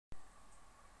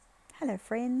Hello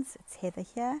friends, it's Heather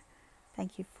here.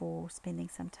 Thank you for spending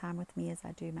some time with me as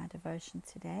I do my devotion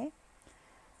today.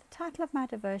 The title of my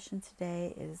devotion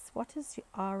today is What is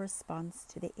our response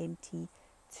to the empty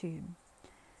tomb?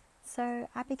 So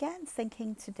I began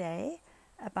thinking today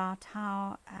about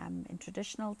how in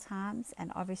traditional times,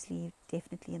 and obviously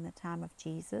definitely in the time of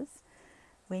Jesus,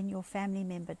 when your family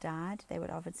member died, they would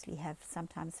obviously have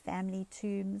sometimes family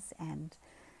tombs, and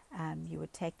you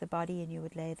would take the body and you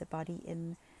would lay the body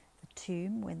in the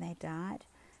tomb when they died.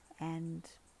 And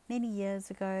many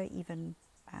years ago, even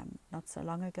not so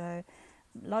long ago,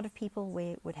 a lot of people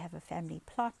would have a family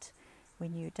plot.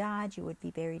 When you died, you would be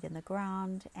buried in the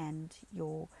ground, and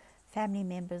your family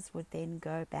members would then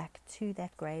go back to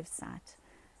that grave site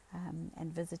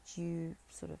and visit you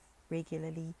sort of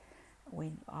regularly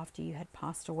after you had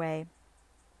passed away.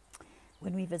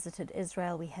 When we visited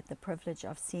Israel, we had the privilege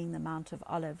of seeing the Mount of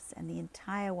Olives, and the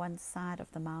entire one side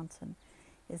of the mountain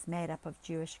is made up of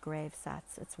Jewish grave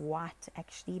sites. It's white,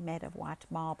 actually, made of white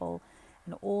marble,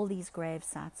 and all these grave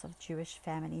sites of Jewish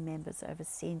family members over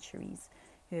centuries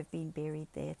who have been buried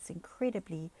there. It's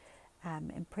incredibly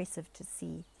impressive to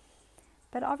see.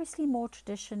 But obviously, more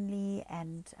traditionally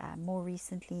and more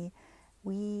recently,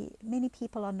 many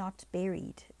people are not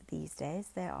buried these days.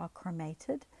 They are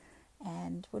cremated,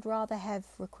 and would rather have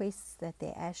requests that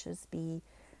their ashes be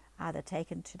either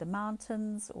taken to the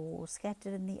mountains or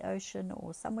scattered in the ocean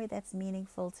or somewhere that's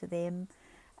meaningful to them,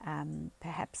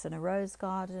 perhaps in a rose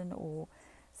garden or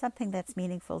something that's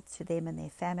meaningful to them and their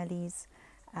families.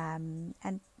 And,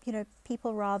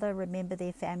 people rather remember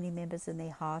their family members in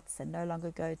their hearts and no longer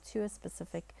go to a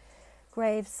specific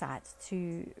grave site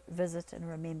to visit and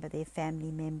remember their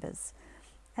family members.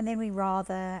 And then we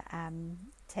rather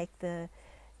take their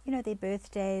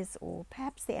birthdays or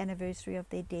perhaps the anniversary of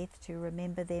their death to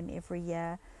remember them every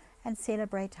year and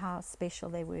celebrate how special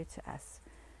they were to us.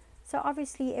 So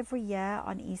obviously every year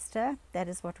on Easter, that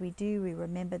is what we do. We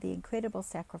remember the incredible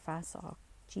sacrifice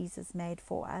Jesus made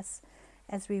for us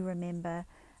as we remember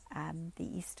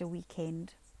the Easter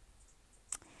weekend.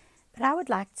 But I would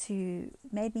like to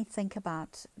made me think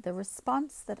about the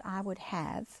response that I would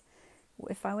have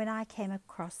when I came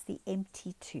across the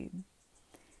empty tomb.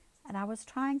 And I was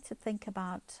trying to think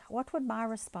about what would my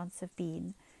response have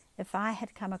been if I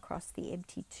had come across the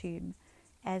empty tomb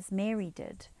as Mary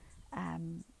did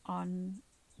on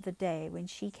the day when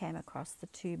she came across the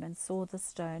tomb and saw the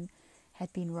stone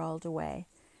had been rolled away.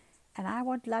 And I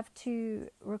would love to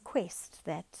request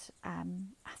that I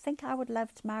think I would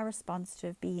love my response to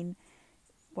have been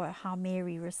how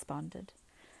Mary responded.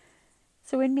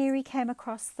 So when Mary came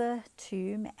across the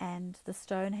tomb and the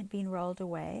stone had been rolled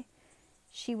away,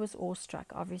 she was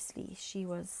awestruck, obviously. She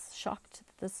was shocked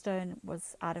that the stone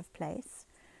was out of place.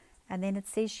 And then it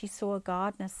says she saw a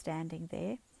gardener standing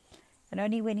there. And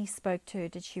only when he spoke to her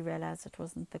did she realize it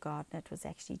wasn't the gardener, it was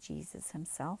actually Jesus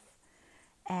himself.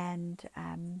 And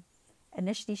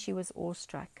initially she was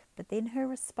awestruck, but then her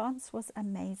response was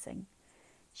amazing.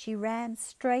 She ran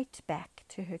straight back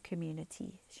to her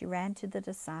community. She ran to the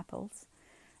disciples,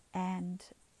 and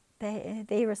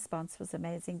their response was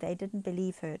amazing. They didn't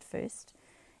believe her at first.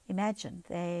 Imagine,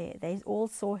 they all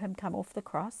saw him come off the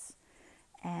cross,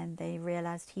 and they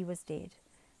realized he was dead.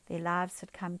 Their lives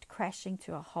had come crashing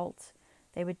to a halt.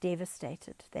 They were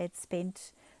devastated. They had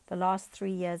spent the last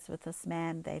 3 years with this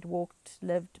man. They'd walked,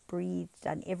 lived, breathed,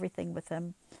 done everything with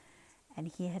him, and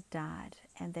he had died,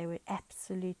 and they were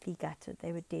absolutely gutted.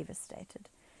 They were devastated.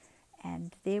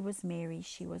 And there was Mary.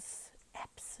 She was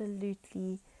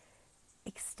absolutely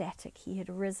ecstatic. He had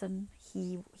risen.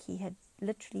 He had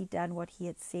literally done what he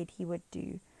had said he would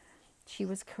do. She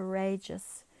was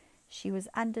courageous. She was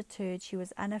undeterred. She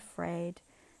was unafraid.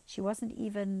 She wasn't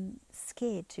even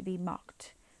scared to be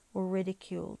mocked or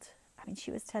ridiculed. I mean, she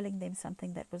was telling them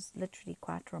something that was literally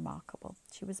quite remarkable.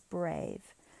 She was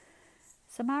brave.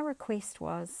 So my request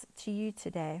was to you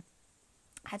today,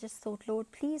 I just thought,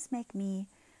 Lord, please make me,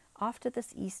 after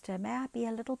this Easter, may I be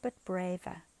a little bit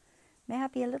braver. May I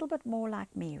be a little bit more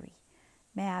like Mary.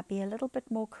 May I be a little bit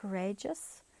more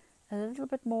courageous, a little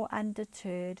bit more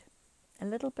undeterred, a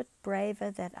little bit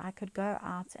braver, that I could go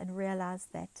out and realize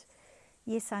that,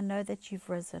 yes, I know that you've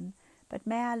risen, but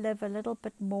may I live a little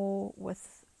bit more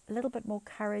with a little bit more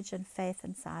courage and faith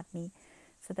inside me,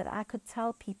 so that I could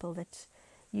tell people that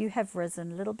you have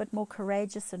risen, a little bit more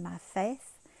courageous in my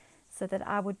faith, so that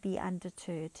I would be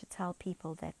undeterred to tell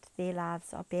people that their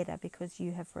lives are better because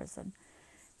you have risen.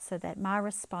 So that my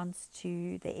response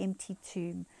to the empty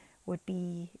tomb would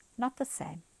be not the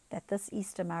same, that this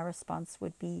Easter my response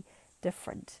would be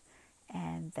different,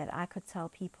 and that I could tell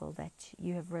people that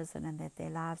you have risen and that their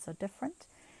lives are different,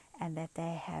 and that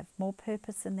they have more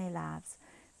purpose in their lives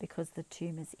because the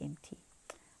tomb is empty.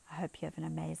 I hope you have an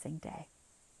amazing day.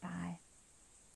 Bye.